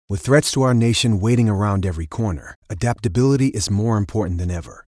With threats to our nation waiting around every corner, adaptability is more important than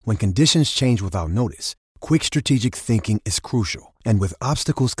ever. When conditions change without notice, quick strategic thinking is crucial. And with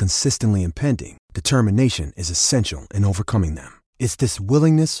obstacles consistently impending, determination is essential in overcoming them. It's this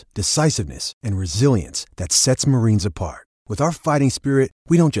willingness, decisiveness, and resilience that sets Marines apart. With our fighting spirit,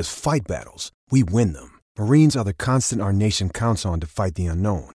 we don't just fight battles, we win them. Marines are the constant our nation counts on to fight the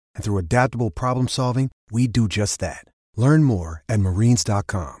unknown. And through adaptable problem solving, we do just that. Learn more at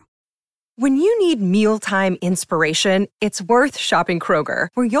marines.com. When you need mealtime inspiration, it's worth shopping Kroger,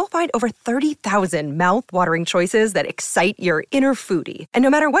 where you'll find over 30,000 mouth-watering choices that excite your inner foodie. And no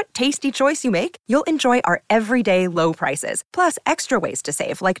matter what tasty choice you make, you'll enjoy our everyday low prices, plus extra ways to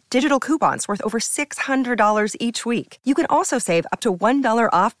save, like digital coupons worth over $600 each week. You can also save up to $1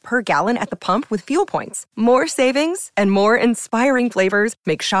 off per gallon at the pump with fuel points. More savings and more inspiring flavors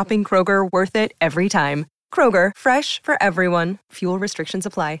make shopping Kroger worth it every time. Kroger, fresh for everyone. Fuel restrictions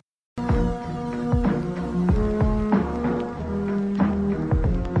apply.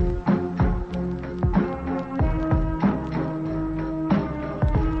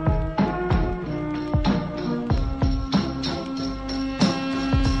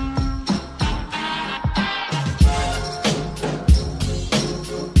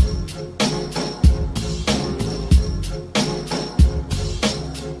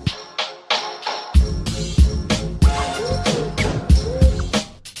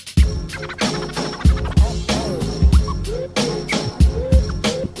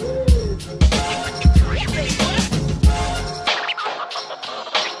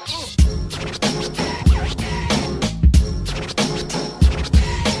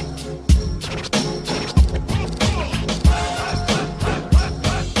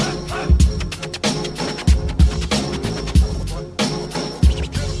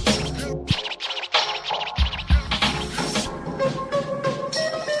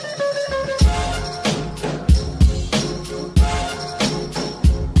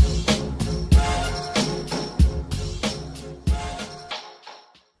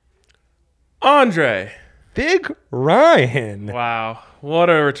 Andre. Big Ryan. Wow. What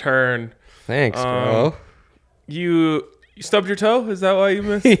a return. Thanks, bro. You stubbed your toe? Is that why you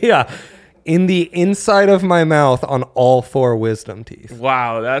missed? Yeah. In the inside of my mouth on all 4 wisdom teeth.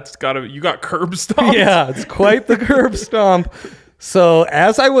 Wow. That's gotta, you got curb stomped? Yeah, it's quite the curb stomp. So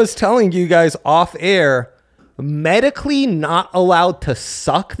as I was telling you guys off air, medically not allowed to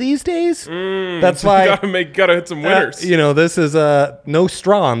suck these days. That's so why you gotta hit some winners. This is no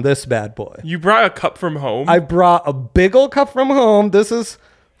straw on this bad boy. You brought a cup from home. I brought a big old cup from home. This is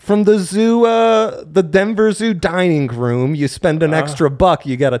from the zoo, the Denver Zoo dining room. You spend an extra $1,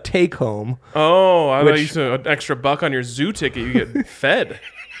 you get a take home. Oh, I thought you said an extra $1 on your zoo ticket. You get fed.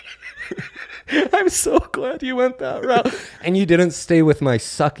 I'm so glad you went that route. And you didn't stay with my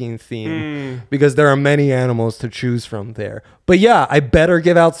sucking theme because there are many animals to choose from there. But yeah, I better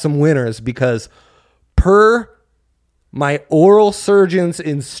give out some winners because per my oral surgeon's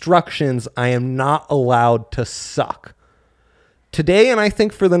instructions, I am not allowed to suck. Today, and I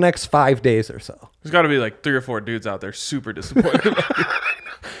think for the next 5 days or so. There's got to be like 3 or 4 dudes out there super disappointed about you.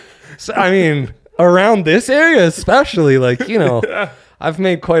 So, I mean, around this area especially, yeah. I've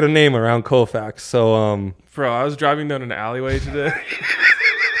made quite a name around Colfax, so Bro, I was driving down an alleyway today.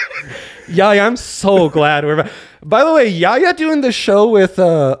 Yaya, I'm so glad we're back. By the way, Yaya doing the show with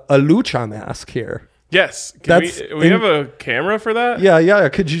a lucha mask here. Yes. We have a camera for that? Yeah, Yaya,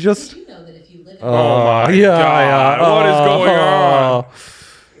 could you just... You know that if you live in Oh my God. What is going on?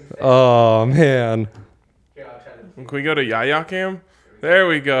 Oh, man. Can we go to Yaya Cam? There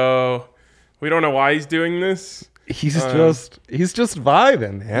we go. We don't know why he's doing this. He's just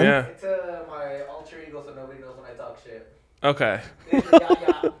vibing, man. Yeah. It's my alter ego, so nobody knows when I talk shit. Okay. There's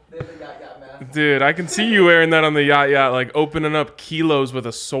a yacht mask. Dude, I can see you wearing that on the yacht, like opening up kilos with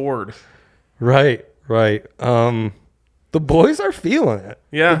a sword. Right. The boys are feeling it.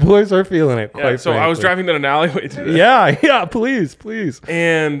 Yeah. The boys are feeling it, Yeah, so I was driving down an alleyway today. Yeah, please.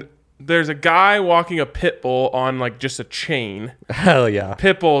 And there's a guy walking a pit bull on like just a chain. Hell yeah.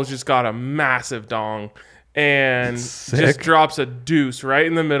 Pit bull's just got a massive dong and just drops a deuce right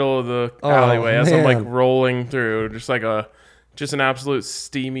in the middle of the alleyway as I'm like rolling through, just an absolute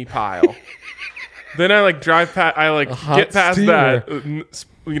steamy pile. Then I like drive past, get past steamer.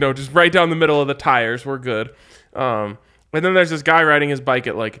 that, just right down the middle of the tires. We're good. And then there's this guy riding his bike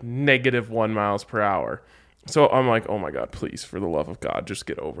at like -1 miles per hour. So I'm like, oh my God, please, for the love of God, just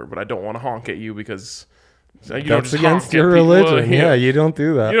get over. But I don't want to honk at you because you don't just against honk your at people. religion. Yeah, you don't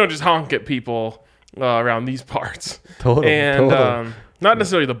do that. You don't just honk at people around these parts. Totally. And not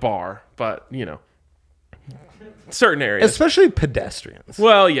necessarily the bar, but, certain areas, especially pedestrians.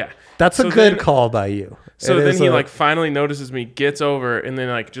 Well, yeah, that's a good call by you. So then he like finally notices me, gets over, and then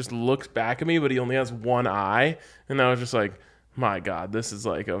like just looks back at me, but he only has one eye, and I was just like, my God, this is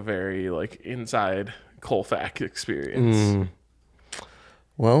like a very like inside Colfax experience.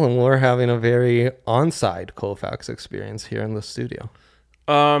 Well, and we're having a very onside Colfax experience here in the studio.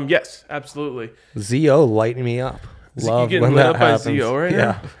 Yes, absolutely. ZO lighting me up. Love you when getting lit that up happens. by ZO right now?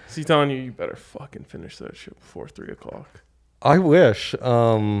 Yeah. Is he telling you better fucking finish that shit before 3:00? I wish.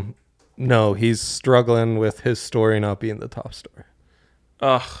 No, he's struggling with his story not being the top story.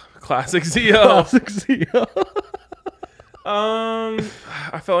 Ugh, classic ZO. Classic ZO.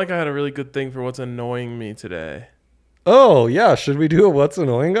 I felt like I had a really good thing for what's annoying me today. Oh, yeah. Should we do a What's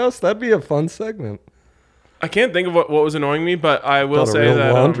Annoying Us? That'd be a fun segment. I can't think of what was annoying me, but I will say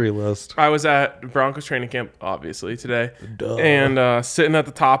that laundry list. I was at Broncos training camp, obviously, today. Duh. And sitting at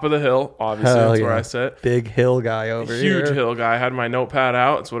the top of the hill. Obviously, Hell that's yeah. where I sit. Big hill guy over here. Huge hill guy. I had my notepad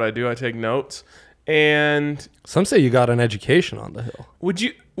out. That's what I do. I take notes. And some say you got an education on the hill. would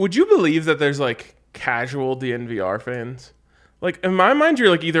you believe that there's like casual DNVR fans? Like in my mind, you're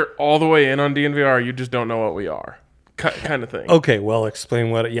like either all the way in on DNVR or you just don't know what we are. Kind of thing. Okay, well, explain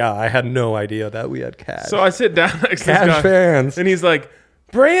what. Yeah, I had no idea that we had cash. So I sit down next to this cash guy, fans, and he's like,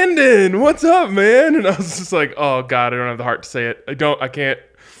 "Brandon, what's up, man?" And I was just like, "Oh God, I don't have the heart to say it. I can't."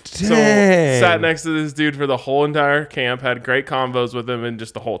 Dang. So sat next to this dude for the whole entire camp. Had great combos with him, and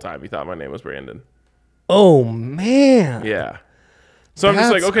just the whole time he thought my name was Brandon. Oh man. Yeah. So I'm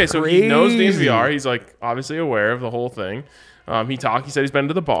just like, okay, so he knows crazy. DNVR. He's like obviously aware of the whole thing. He said he's been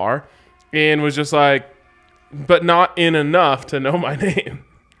to the bar, and was just like, but not in enough to know my name.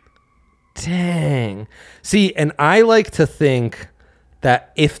 Dang. See, and I like to think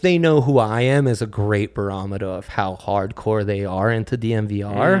that if they know who I am is a great barometer of how hardcore they are into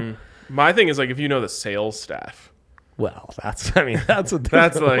DNVR. My thing is like if you know the sales staff. Well, that's a different That's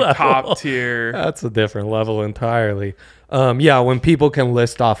like level. top tier. That's a different level entirely. Yeah, when people can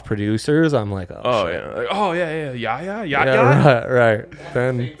list off producers, I'm like, Oh shit. yeah. Like, oh yeah. Yeah, right.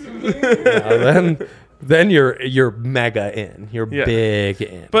 Then you're mega in. You're big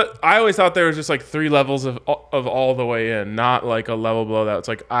in. But I always thought there was just like 3 levels of all the way in, not like a level below that. It's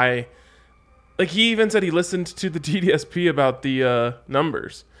like he even said he listened to the TDSP about the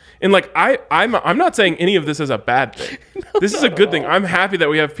numbers. And like I'm not saying any of this is a bad thing. This is a good thing. I'm happy that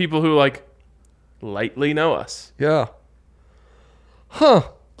we have people who like lightly know us. Yeah. Huh.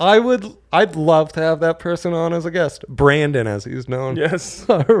 I'd love to have that person on as a guest. Brandon, as he's known. Yes.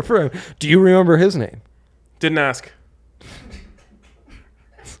 Our friend. Do you remember his name? Didn't ask.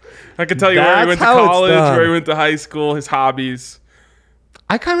 I could tell you where he went to That's how it's college, done. where he went to high school, his hobbies.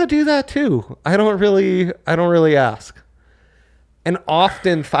 I kind of do that too. I don't really ask. And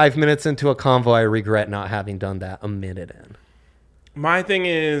often 5 minutes into a convo, I regret not having done that a minute in. My thing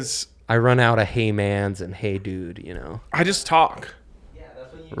is, I run out of hey mans and hey dude, you know. I just talk. Yeah,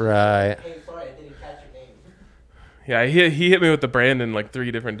 that's when you Right. Hey, sorry, I didn't catch your name. Yeah, he hit me with the Brandon like 3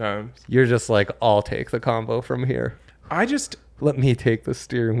 different times. You're just like, I'll take the combo from here. Let me take the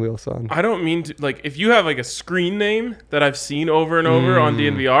steering wheel, son. I don't mean to, like, if you have like a screen name that I've seen over and over on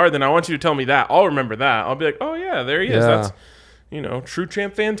DNVR, then I want you to tell me that. I'll remember that. I'll be like, oh yeah, there he is. Yeah. That's, True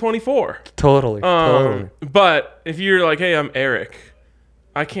Champ Fan 24. Totally. But if you're like, hey, I'm Eric,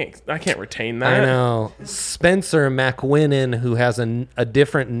 I can't retain that. I know. Spencer McWinnon, who has a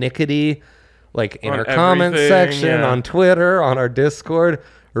different nickety, like in On our comment everything, section, yeah. on Twitter, on our Discord,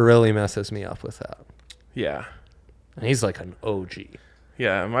 really messes me up with that. Yeah. And he's like an OG.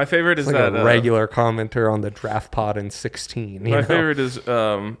 Yeah. My favorite is He's like that a regular commenter on the Draft Pod in 16. my favorite is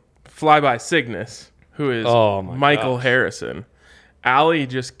Flyby Cygnus, who is Oh my Michael gosh. Harrison. Allie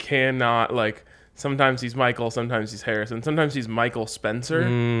just cannot, like, sometimes he's Michael, sometimes he's Harrison, sometimes he's Michael Spencer.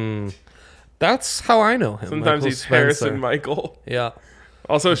 That's how I know him. Sometimes Michael he's Spencer. Harrison Michael. Yeah.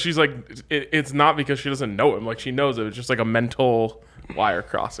 Also, she's like, it's not because she doesn't know him. Like, she knows it. It's just like a mental wire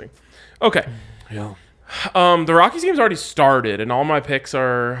crossing. Okay. Yeah. The Rockies game's already started, and all my picks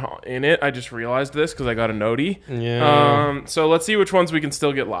are in it. I just realized this because I got a notey. Yeah. So let's see which ones we can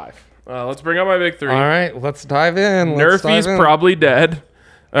still get live. Let's bring up my big 3. All right, let's dive in. Nerfy's probably dead.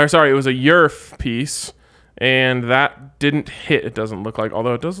 Or sorry, it was a Yerf piece, and that didn't hit. It doesn't look like,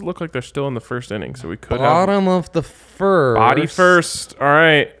 although it does look like they're still in the first inning, so we could Bottom of the first. body first. All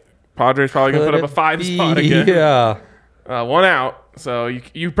right, Padres probably gonna put up a 5 spot again. Yeah. 1 out, so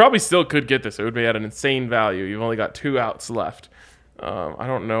you probably still could get this. It would be at an insane value. You've only got 2 outs left. I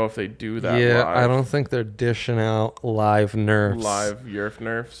don't know if they do that. Yeah, live. I don't think they're dishing out live nerfs. Live Yerf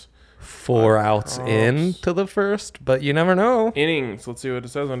nerfs. 4 outs into the first, but you never know. Innings. Let's see what it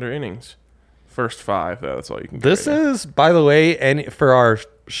says under innings. First 5. That's all you can get. This is, by the way, and for our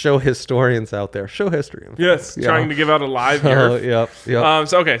show historians out there, show history. Yes, trying to give out a live Yerf.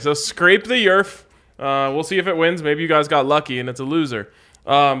 Yep. So scrape the Yerf. We'll see if it wins. Maybe you guys got lucky and it's a loser.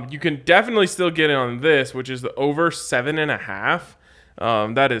 You can definitely still get in on this, which is the over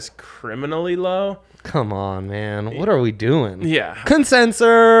 7.5. That is criminally low. Come on, man. What are we doing? Yeah.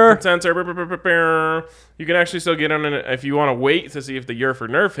 Consensor. You can actually still get on it if you want to wait to see if the Yerf or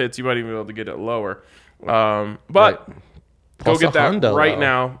Nerf hits. You might even be able to get it lower. But go get that right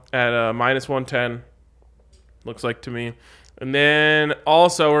now at minus 110. Looks like to me. And then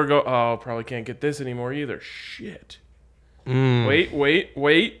also probably can't get this anymore either. Shit.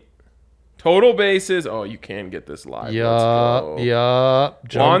 Wait. Total bases. Oh, you can get this live. Yeah.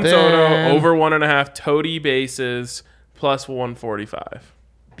 Juan Soto over 1.5 toady bases plus 145.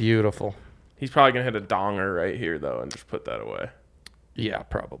 Beautiful. He's probably gonna hit a donger right here though, and just put that away. Yeah,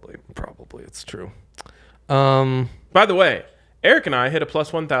 probably. It's true. By the way, Eric and I hit a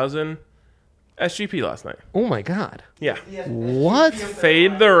plus 1,000 SGP last night. Oh my God. Yeah. What?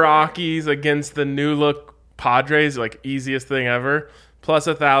 Fade the Rockies against the new look Padres, like easiest thing ever. Plus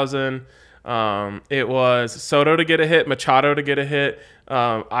 1,000. It was Soto to get a hit, Machado to get a hit.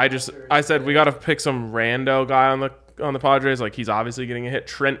 I said we got to pick some rando guy on the Padres. Like he's obviously getting a hit.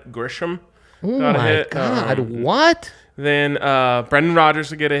 Trent Grisham got a hit. God, what? Then Brendan Rodgers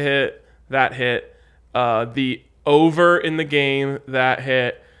to get a hit. That hit. The over in the game that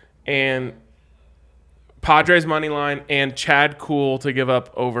hit, and Padres money line and Chad Kuhl to give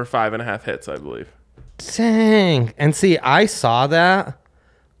up over 5.5 hits, I believe. Dang. And see, I saw that.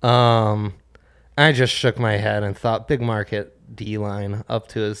 I just shook my head and thought big market D-line up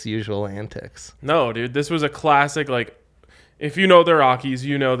to his usual antics. No, dude, this was a classic. Like, if you know the Rockies,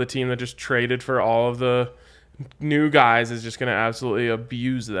 you know the team that just traded for all of the new guys is just going to absolutely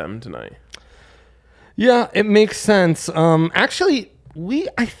abuse them tonight. Yeah, it makes sense. Actually,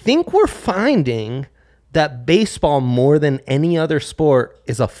 I think we're finding that baseball, more than any other sport,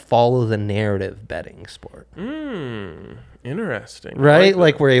 is a follow the narrative betting sport. Interesting. Right?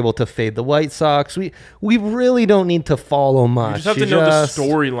 Like we're able to fade the White Sox. We really don't need to follow much. You just have to know the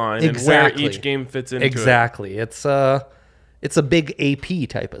storyline and where each game fits into it. It's a big AP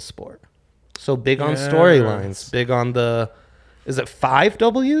type of sport. So big on storylines, big on is it 5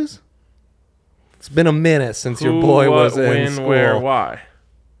 W's? It's been a minute since your boy was in school. Where, why?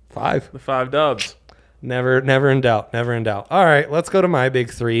 5. The 5 dubs. Never in doubt. All right, let's go to my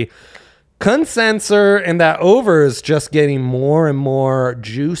big 3. Consensor, and that over is just getting more and more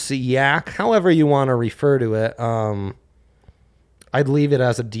juicy yak, however you want to refer to it. I'd leave it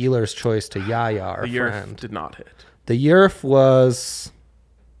as a dealer's choice to Yaya, our friend. The Yerf did not hit. The Yerf was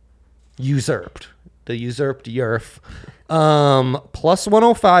usurped. The usurped Yerf. Plus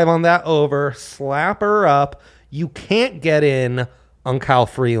 105 on that over. Slap her up. You can't get in on Kyle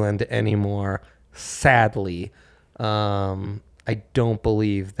Freeland anymore, sadly. I don't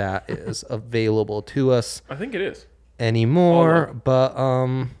believe that is available to us. I think it is anymore, but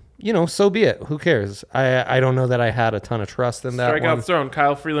so be it. Who cares? I don't know that I had a ton of trust in that. Strikeouts thrown.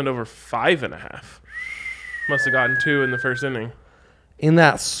 Kyle Freeland over 5.5. Must have gotten 2 in the first inning. In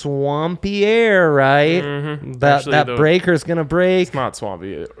that swampy air, right? Mm-hmm. That breaker's gonna break. It's not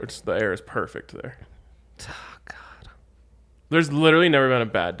swampy. The air is perfect there. Oh God. There's literally never been a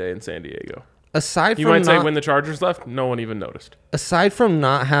bad day in San Diego. You might say when the Chargers left, no one even noticed. Aside from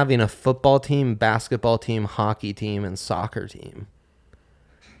not having a football team, basketball team, hockey team, and soccer team.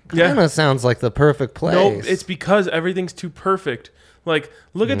 Kind of sounds like the perfect place. No, it's because everything's too perfect. Like,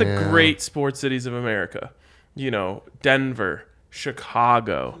 look at the great sports cities of America. Denver,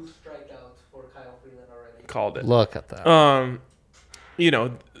 Chicago. 2 strikeouts for Kyle Freeland already. Called it. Look at that.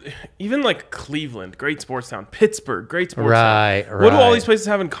 Even like Cleveland, great sports town. Pittsburgh, great sports town. Right. What do all these places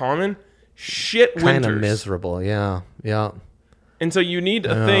have in common? Shit winters. Kind of miserable, yeah. And so you need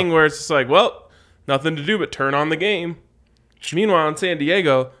a thing where it's just like, well, nothing to do but turn on the game. Meanwhile, in San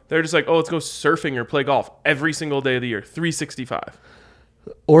Diego, they're just like, oh, let's go surfing or play golf every single day of the year, 365.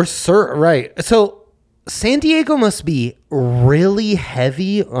 Right. So San Diego must be really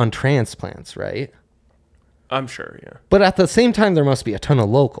heavy on transplants, right? I'm sure, yeah. But at the same time, there must be a ton of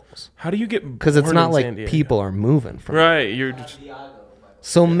locals. How do you get because it's not like people are moving from right? You're just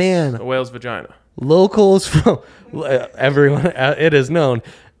so man, a whale's vagina. Locals from everyone, it is known.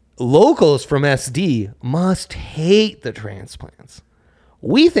 Locals from SD must hate the transplants.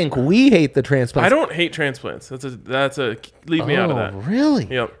 We think we hate the transplants. I don't hate transplants. That's a leave me out of that. Really?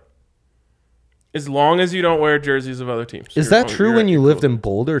 Yep. As long as you don't wear jerseys of other teams. Is that true when you lived in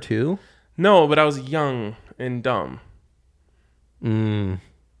Boulder too? No, but I was young and dumb.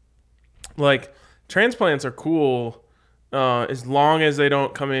 like transplants are cool. As long as they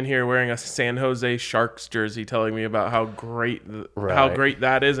don't come in here wearing a San Jose Sharks jersey telling me about how great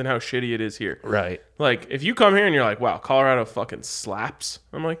that is and how shitty it is here. Right. Like, if you come here and you're like, wow, Colorado fucking slaps.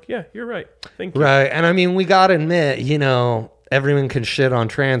 I'm like, yeah, you're right. Thank you. Right. And I mean, we got to admit, everyone can shit on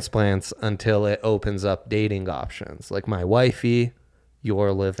transplants until it opens up dating options. Like my wifey,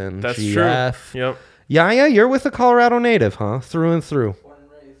 you're living That's GF. true. Yep. Yeah, you're with a Colorado native, huh? Through and through.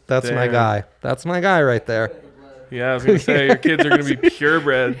 That's my guy. That's my guy right there. Yeah, I was going to say, your kids are going to be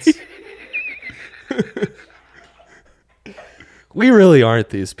purebreds. We really aren't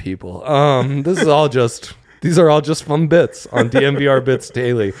these people. These are all just fun bits on DMVR Bits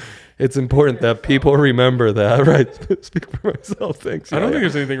Daily. It's important that people remember that, right? Speak for myself, thanks. I don't think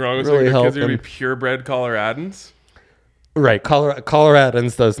there's anything wrong with saying your kids are going to be purebred Coloradans. Right,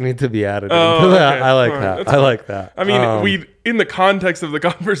 Coloradans does need to be added into that. Okay. I like that. I like that. I mean, we in the context of the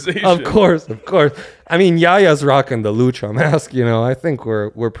conversation. Of course. I mean, Yaya's rocking the lucha mask. I think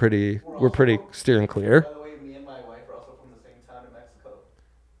we're pretty steering clear. By the way, me and my wife are also from the same town in Mexico.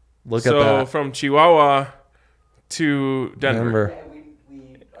 Look at that. So from Chihuahua to Denver.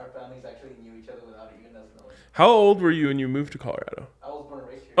 Yeah, our families actually knew each other without even us knowing. How old were you when you moved to Colorado? I was born and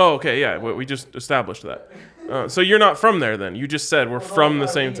raised here. Oh, okay, yeah. We just established that. So you're not from there then? You just said we're from the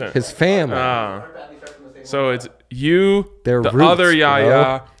same town. His family. Our families are from the same So hometown. it's you, Their the roots, other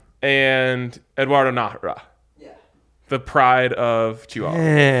Yaya, bro. and Eduardo Nahra, Yeah. the pride of Chihuahua.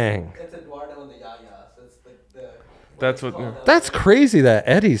 Dang. It's Eduardo and the Yaya. So it's the That's what. That's crazy that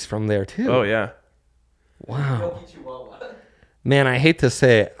Eddie's from there too. Oh yeah. Wow. Yogi Chihuahua. Man, I hate to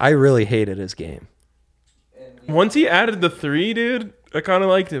say it. I really hated his game. And we, Once he added the 3, dude, I kind of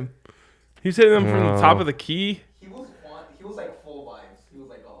liked him. He was hitting them from the top of the key. he was like full vibes. He was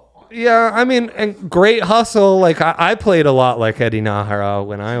like, oh, Yeah, I mean, and great hustle. Like I played a lot like Eddie Nahara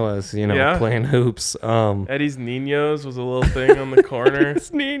when I was, Yeah. playing hoops. Eddie's Ninos was a little thing on the corner.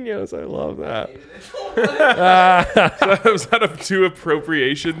 It's Ninos. I love that. Was that a too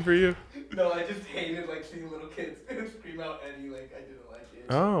appropriation for you? No, I just hated like seeing little kids scream out Eddie. Like I didn't like it.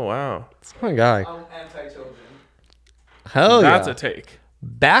 Oh wow, It's my guy. I'm anti-children. Hell that's yeah. a take.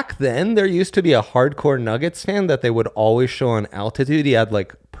 Back then, there used to be a hardcore Nuggets fan that they would always show on altitude. He had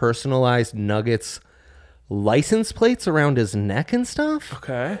like personalized Nuggets license plates around his neck and stuff.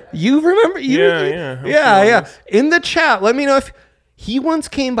 Okay. You remember? Yeah. Yeah. In the chat, let me know if he once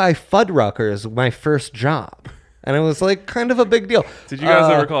came by Fuddruckers, my first job. And it was like kind of a big deal. Did you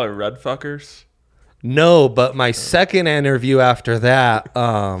guys ever call it red fuckers? No, but my second interview after that,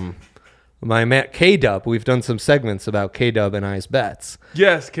 my man K-Dub, we've done some segments about K-Dub and I's Bets.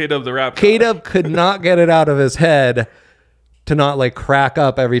 Yes, K-Dub the rap. K-Dub could not get it out of his head to not like crack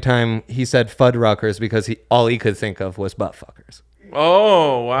up every time he said Fuddruckers because all he could think of was butt fuckers.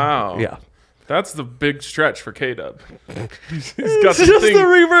 Oh wow. Yeah. That's the big stretch for K-Dub. He's got It's the just thing. the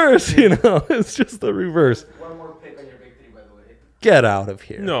reverse, It's just the reverse. One more pick on your big 3, by the way. Get out of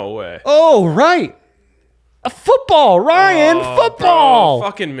here. No way. Oh, right. A football, Ryan. Oh, football. bro,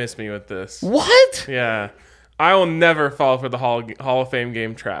 fucking miss me with this. What? Yeah. I will never fall for the Hall of Fame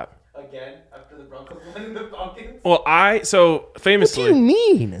game trap. Again, after the Broncos won the Falcons. Well, What do you famously,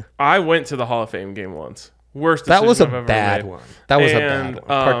 mean? I went to the Hall of Fame game once. Worst That decision was a I've ever bad made. one. That was a And, bad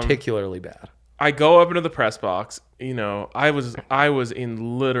one. Particularly bad. I go up into the press box. I was in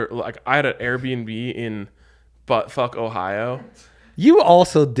I had an Airbnb in buttfuck Ohio. You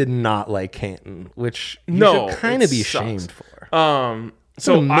also did not like Canton, which you should kind it of be sucks. shamed for.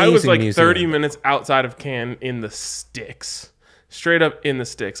 So an I was amazing like museum. 30 minutes outside of Canton in the sticks, straight up in the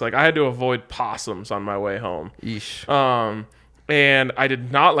sticks. Like I had to avoid possums on my way home. Yeesh. And I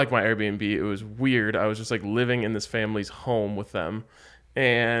did not like my Airbnb. It was weird. I was just like living in this family's home with them.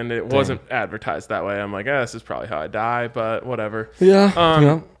 And it wasn't advertised that way. I'm like, this is probably how I die, but whatever.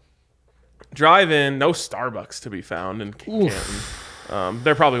 Yeah. Drive in, no Starbucks to be found in Canton.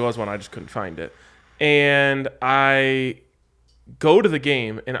 There probably was one, I just couldn't find it. And I go to the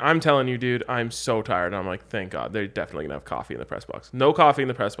game, and I'm telling you, dude, I'm so tired. I'm like, thank God, they're definitely gonna have coffee in the press box. No coffee in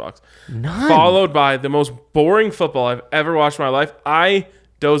the press box. None. Followed by the most boring football I've ever watched in my life. I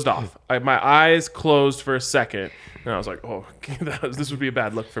dozed off. My eyes closed for a second, and I was like, oh, this would be a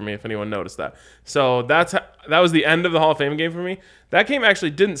bad look for me if anyone noticed that. So that was the end of the Hall of Fame game for me. That game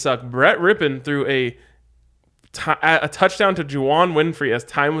actually didn't suck. Brett Rippon threw a touchdown to Juwan Winfrey as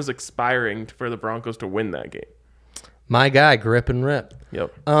time was expiring for the Broncos to win that game. My guy, Grip and Rip.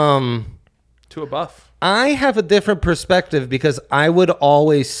 Yep. To a buff. I have a different perspective because I would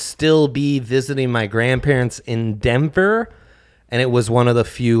always still be visiting my grandparents in Denver, and it was one of the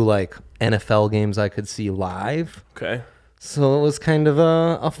few like NFL games I could see live. Okay. So it was kind of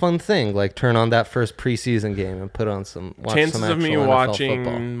a fun thing, like turn on that first preseason game and put on watch chances some of me actual NFL watching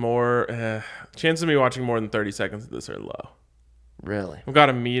football. more. Chances of me watching more than 30 seconds of this are low. Really? I've got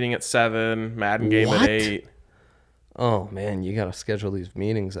a meeting at 7, Madden game What? at 8. Oh man, you gotta schedule these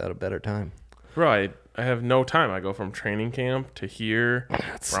meetings at a better time. Bro, I have no time. I go from training camp to here,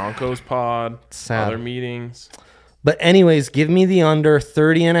 Broncos pod, sad. other meetings. But anyways, give me the under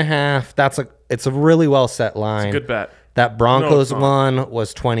 30.5. It's a really well set line. It's a good bet. That Broncos one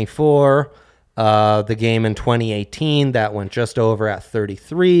was 24. The game in 2018, that went just over at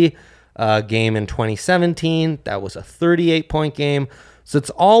 33. Game in 2017, that was a 38-point game. So it's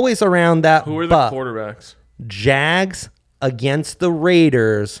always around that. Who are the quarterbacks? Jags against the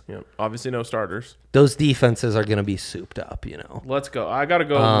Raiders. Yep. Obviously no starters. Those defenses are going to be souped up, you know. Let's go. I got to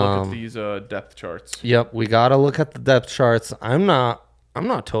go look at these depth charts. Yep, we got to look at the depth charts. I'm not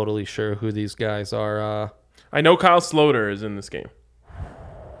totally sure who these guys are. I know Kyle Sloter is in this game.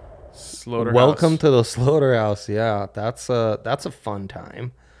 Slaughterhouse. Welcome to the Slaughterhouse. Yeah, that's a fun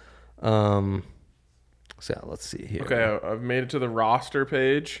time. So yeah, let's see here. Okay, I've made it to the roster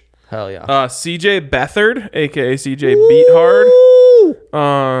page. Hell yeah. CJ Beathard, aka CJ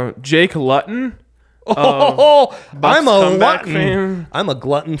Beathard. Jake Lutton. I'm a comeback glutton. fan. I'm a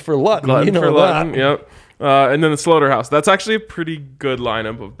glutton for Lutton. Lutton you know for that. Lutton. Yep. And then the Slaughterhouse. That's actually a pretty good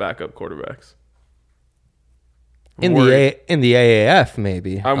lineup of backup quarterbacks. In the AAF,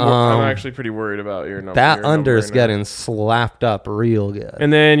 maybe. I'm actually pretty worried about your number. That under's getting slapped up real good.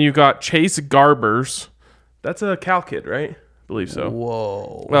 And then you got Chase Garbers. That's a Cal kid, right? I believe so.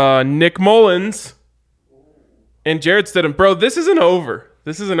 Whoa. Nick Mullins and Jared Stidham. Bro, this isn't over.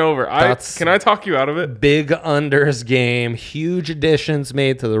 Can I talk you out of it? Big unders game. Huge additions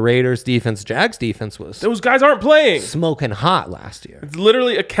made to the Raiders defense. Jags defense was Those guys aren't playing. smoking hot last year. It's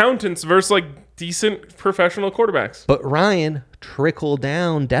literally accountants versus like decent professional quarterbacks. But Ryan, trickle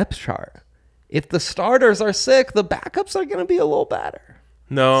down depth chart. If the starters are sick, the backups are going to be a little better.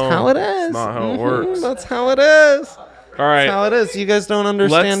 No. That's how it is. That's not how it works. That's how it is. All right. That's how it is. You guys don't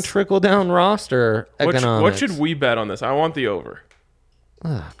understand trickle down roster economics. What should we bet on this? I want the over.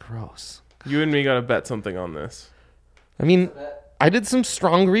 Ugh, gross. You and me got to bet something on this. I mean, I did some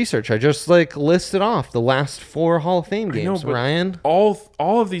strong research. I just listed off the last 4 Hall of Fame games, Ryan. All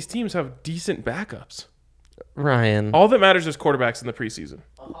of these teams have decent backups. Ryan. All that matters is quarterbacks in the preseason.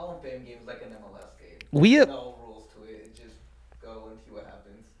 A Hall of Fame game is like an MLS game. We have No rules to it. Just go and see what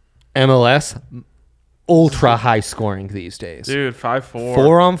happens. MLS, ultra high scoring these days. Dude, 5-4.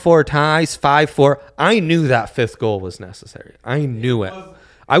 4-on-4 ties, 5-4. I knew that 5th goal was necessary. I knew it.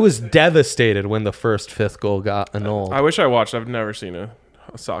 I was devastated when the first 5th goal got annulled. I wish I watched. I've never seen a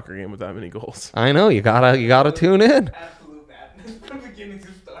soccer game with that many goals. I know, you gotta tune in. Absolute madness from beginning to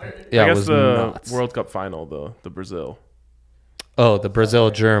start. Yeah, I it guess was the nuts. World Cup final, the Brazil. Oh, the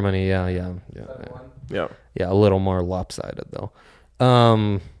Brazil Germany, yeah. Yeah. Yeah, a little more lopsided though.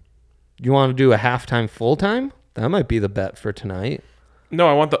 You want to do a halftime full time? That might be the bet for tonight. No,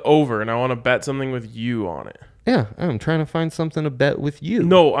 I want the over, and I want to bet something with you on it. Yeah, I'm trying to find something to bet with you.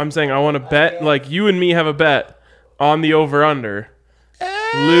 No, I'm saying I want to bet, like you and me have a bet on the over-under.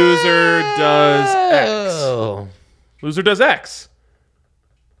 Loser does X. Oh. Loser does X.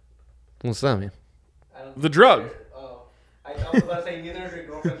 What's that mean? The drug. Oh, I was about to say neither of your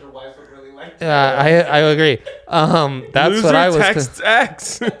girlfriends or wives would really like that. Yeah, I agree. That's Loser what I was. texts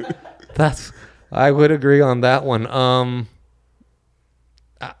X. I would agree on that one.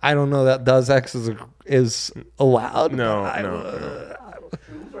 I don't know that does X is allowed. No.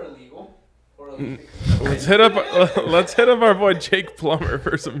 Shrooms are illegal. Or at least Let's hit up our boy Jake Plummer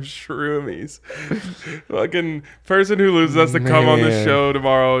for some shroomies. Fucking person who loses has to come on the Man. show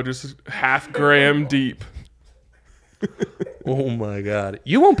tomorrow, just half gram deep. Oh my god,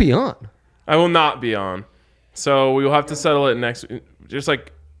 you won't be on. I will not be on, so we will have to settle it next. Just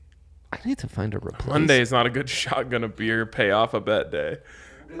like I need to find a replacement. Monday is not a good shotgun a beer pay off a bet day.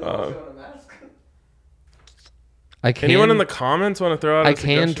 really want a mask. I can. Anyone in the comments want to throw out? I a can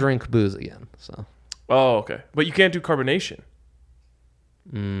suggestion? drink booze again. So. Oh, okay, but you can't do carbonation.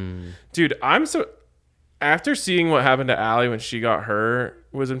 Dude, I'm so. After seeing what happened to Allie when she got her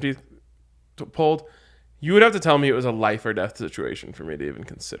wisdom teeth pulled, you would have to tell me it was a life or death situation for me to even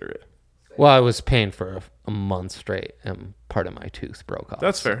consider it. Well, I was paying for a month straight, and part of my tooth broke off.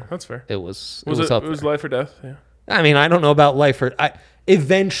 That's fair. That's fair. It was. Was it was up it was there. life or death? Yeah. I mean, I don't know about life or.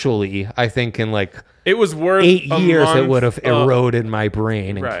 Eventually, I think in It was worth 8 a years, it month would have of- eroded my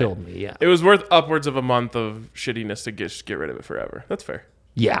brain and Right. killed me. Yeah. It was worth upwards of a month of shittiness to get rid of it forever. That's fair.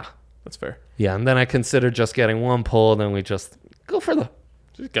 Yeah. That's fair. Yeah. And then I considered just getting one pull, then we just go for the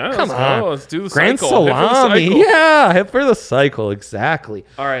Come on. Let's do the Grand cycle. Salami. Yeah, hit for the cycle. Exactly.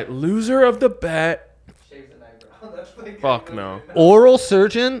 All right, loser of the bet. Shaves an eyebrow. That's like Fuck no. Oral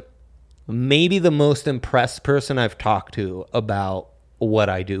surgeon, maybe the most impressed person I've talked to about what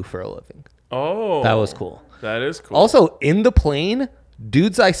I do for a living. Oh. That was cool. That is cool. Also, in the plane,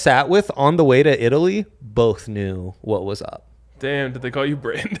 dudes I sat with on the way to Italy both knew what was up. Damn, did they call you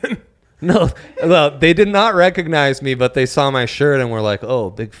Brandon? No, they did not recognize me, but they saw my shirt and were like, "Oh,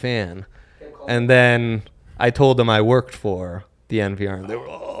 big fan." And then I told them I worked for the NVR, and they were,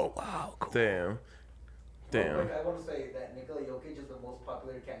 "Oh, wow, cool." Damn. I want to say that Nikola Jokic is the most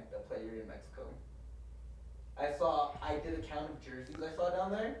popular player in Mexico. I did a count of jerseys I saw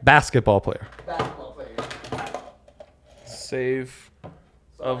down there. Basketball player. Basketball players. Save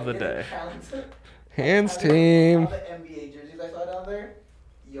of the day. Hands team. All the NBA jerseys I saw down there,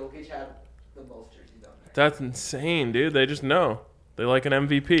 Jokic had the most jerseys down there. That's insane, dude. They just know. They like an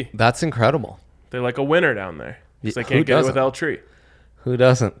MVP. That's incredible. They like a winner down there. Because they Who can't get it doesn't? with El Tree. Who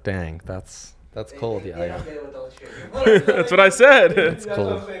doesn't? Dang, that's cold. They Yeah, don't get it with those jerseys. That's what I said. That's cold.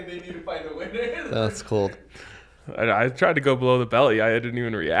 what I'm saying. They need to find a winner. that's cold. I tried to go below the belly. I didn't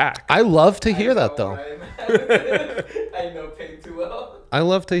even react. I love to hear that though. I know pain too well. I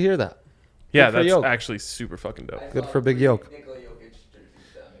love to hear that. Yeah, for that's Yoke. actually super fucking dope. Good for Big Yoke. Nikola Jokic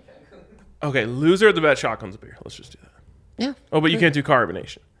jerseys down in Cancun. Okay, loser of the bet, shotguns a beer. Let's just do that. Yeah. Oh, but you can't do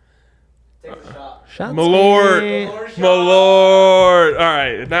carbonation. Take a shot. Shots Malort. made. Malort. All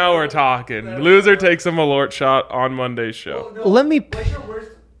right, now we're talking. Loser takes a Malort shot on Monday's show. No, Let me. what's your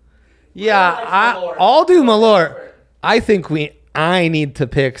worst? Yeah, Malort. I'll do Malort. I think I need to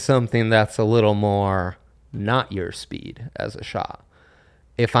pick something that's a little more not your speed as a shot.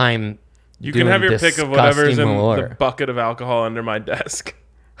 If I'm You doing can have your pick of whatever's in Malort. the bucket of alcohol under my desk.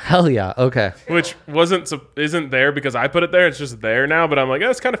 Hell yeah. Okay. Which isn't there because I put it there. It's just there now. But I'm like,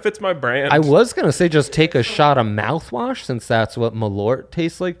 this kind of fits my brand. I was going to say just take a shot of mouthwash since that's what Malort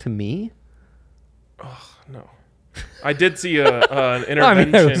tastes like to me. No. I did see an I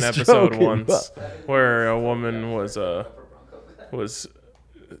intervention was episode joking, once where a woman was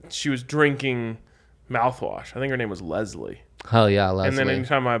drinking mouthwash. I think her name was Leslie. Hell yeah, Leslie. And then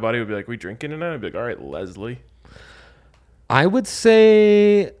anytime my buddy would be like, we drinking tonight? I'd be like, all right, Leslie. I would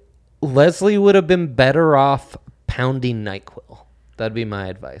say Leslie would have been better off pounding NyQuil. That'd be my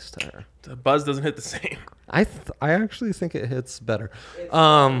advice to her. The buzz doesn't hit the same. I actually think it hits better. It's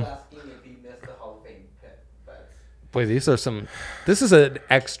asking if he missed the Hall of Fame bets. Boy, this is an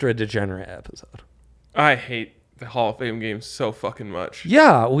extra degenerate episode. I hate the Hall of Fame game so fucking much.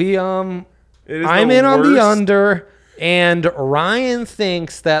 Yeah, It is I'm the in on the worst. under, and Ryan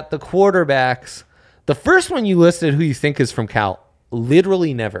thinks that the quarterbacks, the first one you listed who you think is from Cal,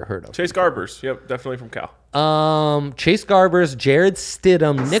 literally never heard of. Chase Garbers. Yep, definitely from Cal. Chase Garbers, Jared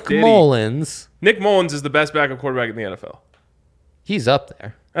Stidham, Nick Stiddy. Mullins. Nick Mullins is the best backup quarterback in the NFL. He's up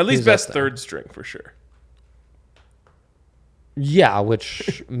there. At least He's best up there. third string for sure. Yeah,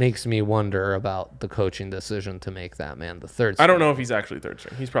 which makes me wonder about the coaching decision to make that man the third string. I don't know if he's actually third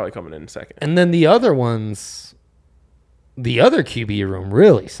string. He's probably coming in second. And then the other ones, the other QB room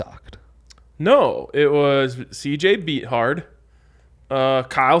really sucked. No, it was CJ Beathard,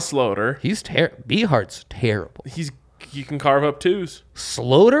 Kyle Sloter. Behart's terrible. He can carve up twos.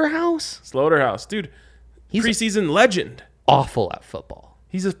 Slaughterhouse? Slaughterhouse, dude. He's Preseason legend. awful at football.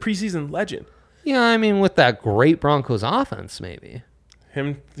 He's a preseason legend. Yeah, I mean, with that great Broncos offense, maybe.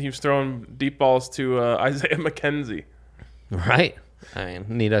 He was throwing deep balls to Isaiah McKenzie. Right. I mean,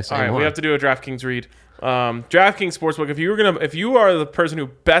 need I say All right, more? we have to do a DraftKings read. DraftKings Sportsbook. If you are the person who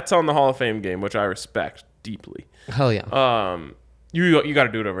bets on the Hall of Fame game, which I respect deeply, Hell yeah. you got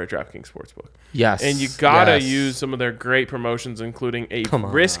to do it over at DraftKings Sportsbook. Yes. And you got to yes. use some of their great promotions, including a Come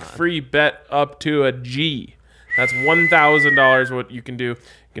on. risk-free bet up to a G. That's $1,000 what you can do. You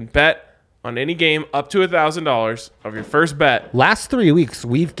can bet on any game up to $1,000 of your first bet. Last 3 weeks,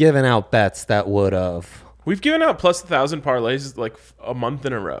 we've given out bets that would have. We've given out plus 1,000 parlays like a month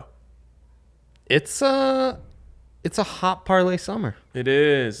in a row. It's a hot parlay summer. It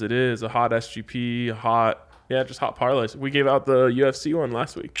is. It is a hot SGP, just hot parlays. We gave out the UFC one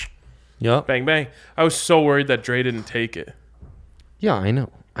last week. Yep. Bang, bang. I was so worried that Dre didn't take it. Yeah, I know.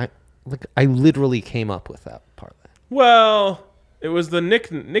 I literally came up with that parlay. Well, it was the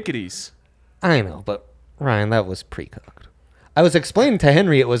Nickities. I know, but Ryan, that was pre-cooked. I was explaining to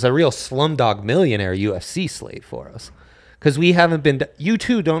Henry it was a real Slumdog Millionaire UFC slate for us. Because we haven't been... You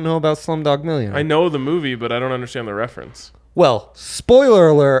two don't know about Slumdog Millionaire. I know the movie, but I don't understand the reference. Well, spoiler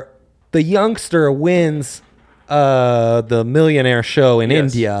alert, the youngster wins the millionaire show in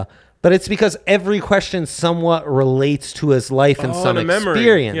Yes. India, But it's because every question somewhat relates to his life and some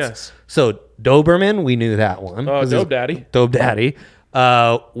experience. Yes. So Doberman, we knew that one. Dope Daddy. Dope Daddy.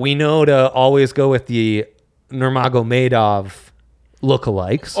 We know to always go with the Nurmagomedov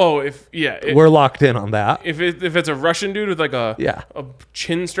lookalikes. We're locked in on that. If it's a Russian dude with like a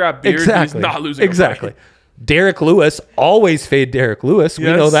chin strap beard, exactly. he's not losing. Exactly. Derek Lewis, always fade Derek Lewis. We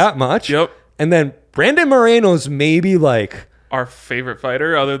know that much. Yep. And then Brandon Moreno's maybe like our favorite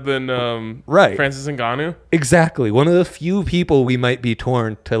fighter, other than Francis Ngannou. Exactly. One of the few people we might be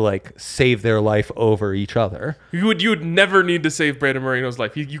torn to like save their life over each other. You would never need to save Brandon Moreno's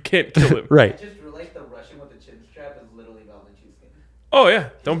life. You can't kill him. Right. I just relate the Russian with the chin strap is literally Valentinski. Oh yeah,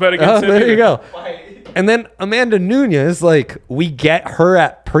 don't bet against him. There you go. Why? And then Amanda Nunes, like we get her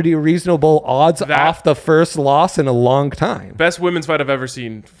at pretty reasonable odds off the first loss in a long time. Best women's fight I've ever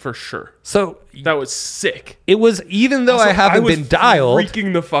seen for sure. So that was sick. It was, even though I haven't been dialed,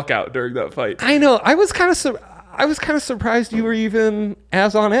 freaking the fuck out during that fight. I know. I was kind of surprised you were even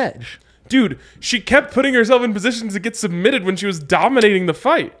as on edge. Dude, she kept putting herself in positions to get submitted when she was dominating the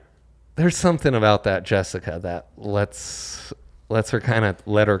fight. There's something about that Jessica that lets her kind of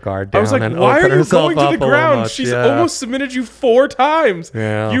let her guard down. I was like, why are you going to the ground? She's almost submitted you 4 times.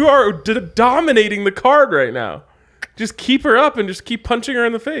 Yeah. You are dominating the card right now. Just keep her up and just keep punching her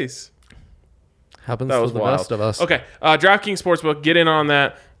in the face. Happens to the best of us. Okay, DraftKings Sportsbook, get in on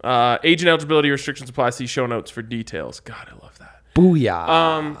that. Age and eligibility restrictions apply. See show notes for details. God, I love that.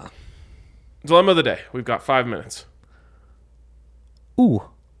 Booyah. Dilemma of the day. We've got 5 minutes. Ooh.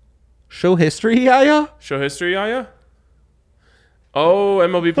 Show history, Yaya? Show history, Yaya? Oh,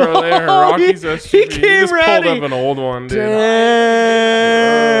 MLB Pro there. Rockies SGP. He just pulled up an old one, dude.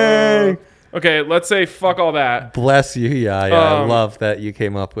 Dang. Okay, let's say fuck all that. Bless you, Yaya. I love that you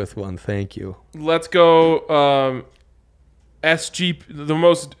came up with one. Thank you. Let's go SGP, the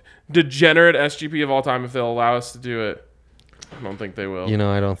most degenerate SGP of all time, if they'll allow us to do it. I don't think they will.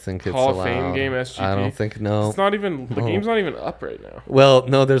 I don't think it's Hall allowed. of Fame game SGP. I don't think, no. It's not even, the game's not even up right now. Well,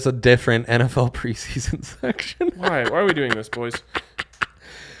 no, there's a different NFL preseason section. Why are we doing this, boys?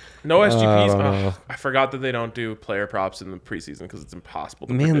 No SGPs. I forgot that they don't do player props in the preseason because it's impossible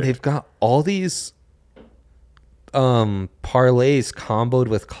to predict. They've got all these parlays comboed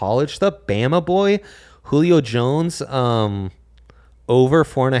with college stuff. Bama boy, Julio Jones, over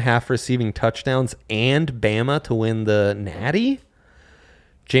 4.5 receiving touchdowns, and Bama to win the Natty.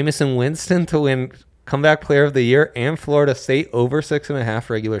 Jameson Winston to win comeback player of the year, and Florida State over 6.5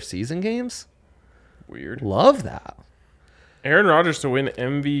 regular season games. Weird. Love that. Aaron Rodgers to win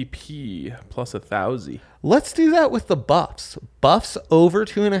MVP plus 1,000. Let's do that with the Buffs. Buffs over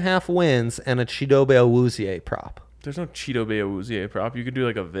 2.5 wins and a Chidobe Awuzie prop. There's no Chidobe Awuzie prop. You could do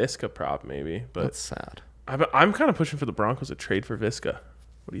like a Visca prop maybe, but that's sad. I'm kind of pushing for the Broncos to trade for Visca.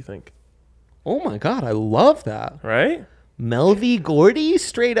 What do you think? Oh my God, I love that. Right? Melvie Gordy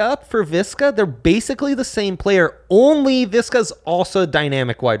straight up for Visca. They're basically the same player, only Visca's also a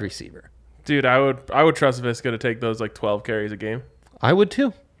dynamic wide receiver. Dude, I would trust Visca to take those like 12 carries a game. I would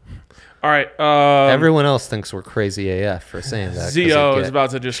too. All right. Everyone else thinks we're crazy AF for saying that. Zio is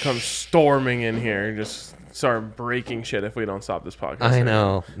about to just come storming in here and just start breaking shit if we don't stop this podcast. I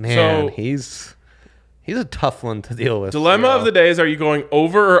know. Man, so, he's a tough one to deal with. Dilemma of the day is, are you going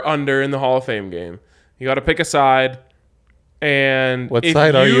over or under in the Hall of Fame game? You got to pick a side. And what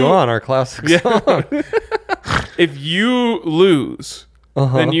side are you on? Our classic song. If you lose...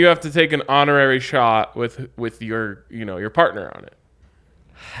 then you have to take an honorary shot with your your partner on it.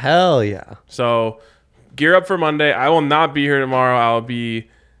 Hell yeah. So gear up for Monday. I will not be here tomorrow. I'll be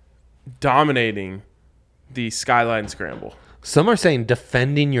dominating the Skyline Scramble. Some are saying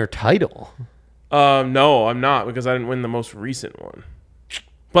defending your title. No, I'm not, because I didn't win the most recent one.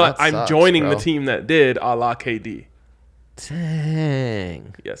 But I'm joining the team that did, a la KD.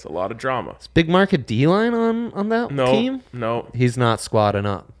 Dang. Yes, a lot of drama. Is Big Market D-line on that team? No. He's not squatting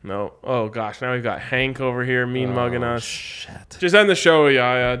up. No. Oh, gosh. Now we've got Hank over here mugging us. Shit. Just end the show,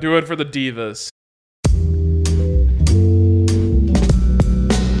 yeah. Do it for the Divas.